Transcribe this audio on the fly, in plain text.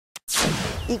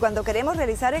Y cuando queremos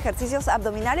realizar ejercicios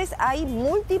abdominales hay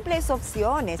múltiples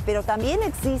opciones, pero también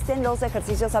existen los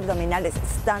ejercicios abdominales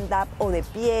stand-up o de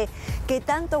pie, que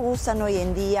tanto gustan hoy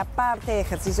en día, parte de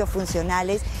ejercicios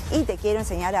funcionales. Y te quiero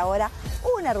enseñar ahora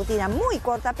una rutina muy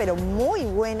corta, pero muy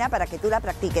buena para que tú la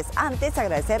practiques. Antes,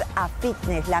 agradecer a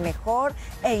Fitness, la mejor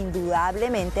e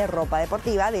indudablemente ropa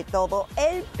deportiva de todo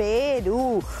el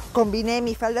Perú. Combiné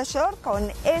mi falda short con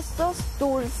estos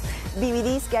tools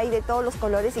DVDs que hay de todos los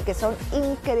colores y que son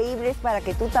increíbles para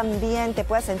que tú también te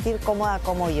puedas sentir cómoda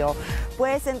como yo.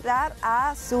 Puedes entrar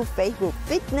a su Facebook,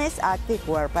 Fitness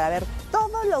Activewear, para ver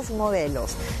todos los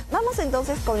modelos. Vamos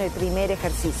entonces con el primer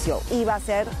ejercicio y va a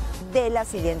ser de la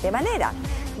siguiente manera,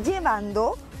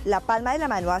 llevando la palma de la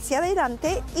mano hacia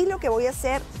adelante, y lo que voy a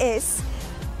hacer es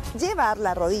llevar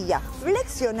la rodilla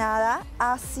flexionada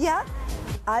hacia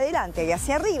adelante y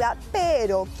hacia arriba,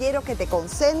 pero quiero que te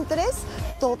concentres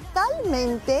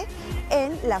totalmente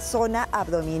en la zona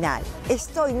abdominal.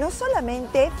 Estoy no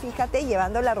solamente, fíjate,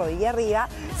 llevando la rodilla arriba,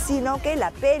 sino que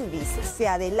la pelvis se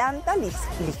adelanta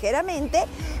ligeramente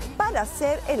para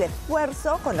hacer el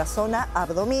esfuerzo con la zona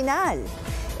abdominal.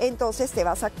 Entonces te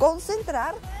vas a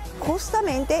concentrar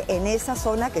justamente en esa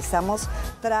zona que estamos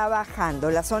trabajando,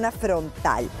 la zona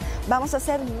frontal. Vamos a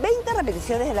hacer 20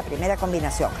 repeticiones de la primera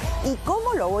combinación. ¿Y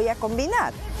cómo lo voy a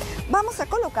combinar? Vamos a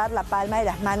colocar la palma de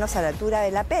las manos a la altura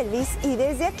de la pelvis y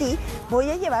desde aquí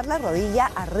voy a llevar la rodilla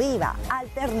arriba,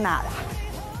 alternada.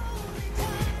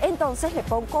 Entonces le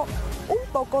pongo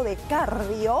un poco de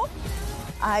cardio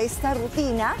a esta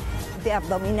rutina de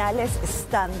abdominales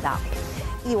stand-up.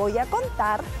 Y voy a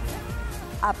contar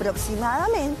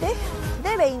aproximadamente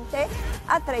de 20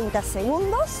 a 30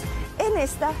 segundos en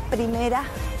esta primera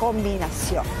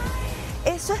combinación.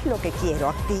 Eso es lo que quiero,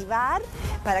 activar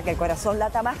para que el corazón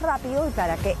lata más rápido y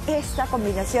para que esta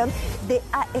combinación de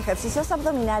ejercicios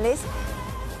abdominales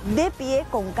de pie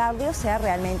con cardio sea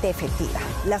realmente efectiva.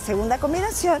 La segunda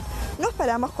combinación, nos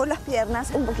paramos con las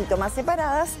piernas un poquito más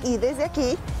separadas y desde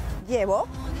aquí llevo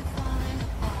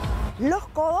los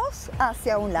codos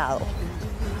hacia un lado.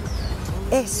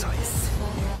 Eso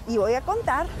es. Y voy a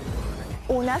contar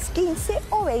unas 15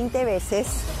 o 20 veces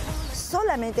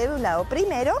solamente de un lado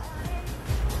primero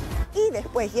y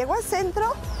después llego al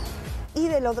centro y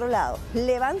del otro lado.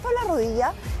 Levanto la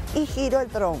rodilla y giro el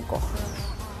tronco.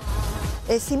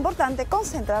 Es importante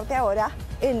concentrarte ahora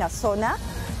en la zona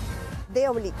de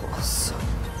oblicuos.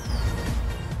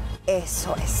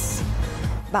 Eso es.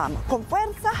 Vamos, con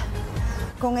fuerza,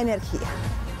 con energía.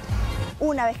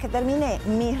 Una vez que terminé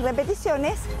mis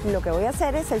repeticiones, lo que voy a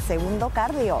hacer es el segundo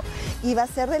cardio y va a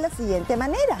ser de la siguiente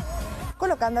manera,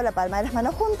 colocando la palma de las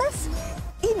manos juntas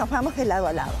y nos vamos de lado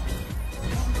a lado,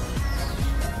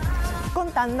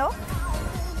 contando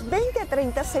 20 a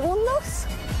 30 segundos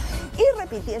y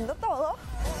repitiendo todo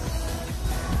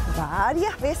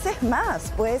varias veces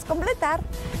más. Puedes completar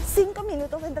 5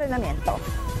 minutos de entrenamiento.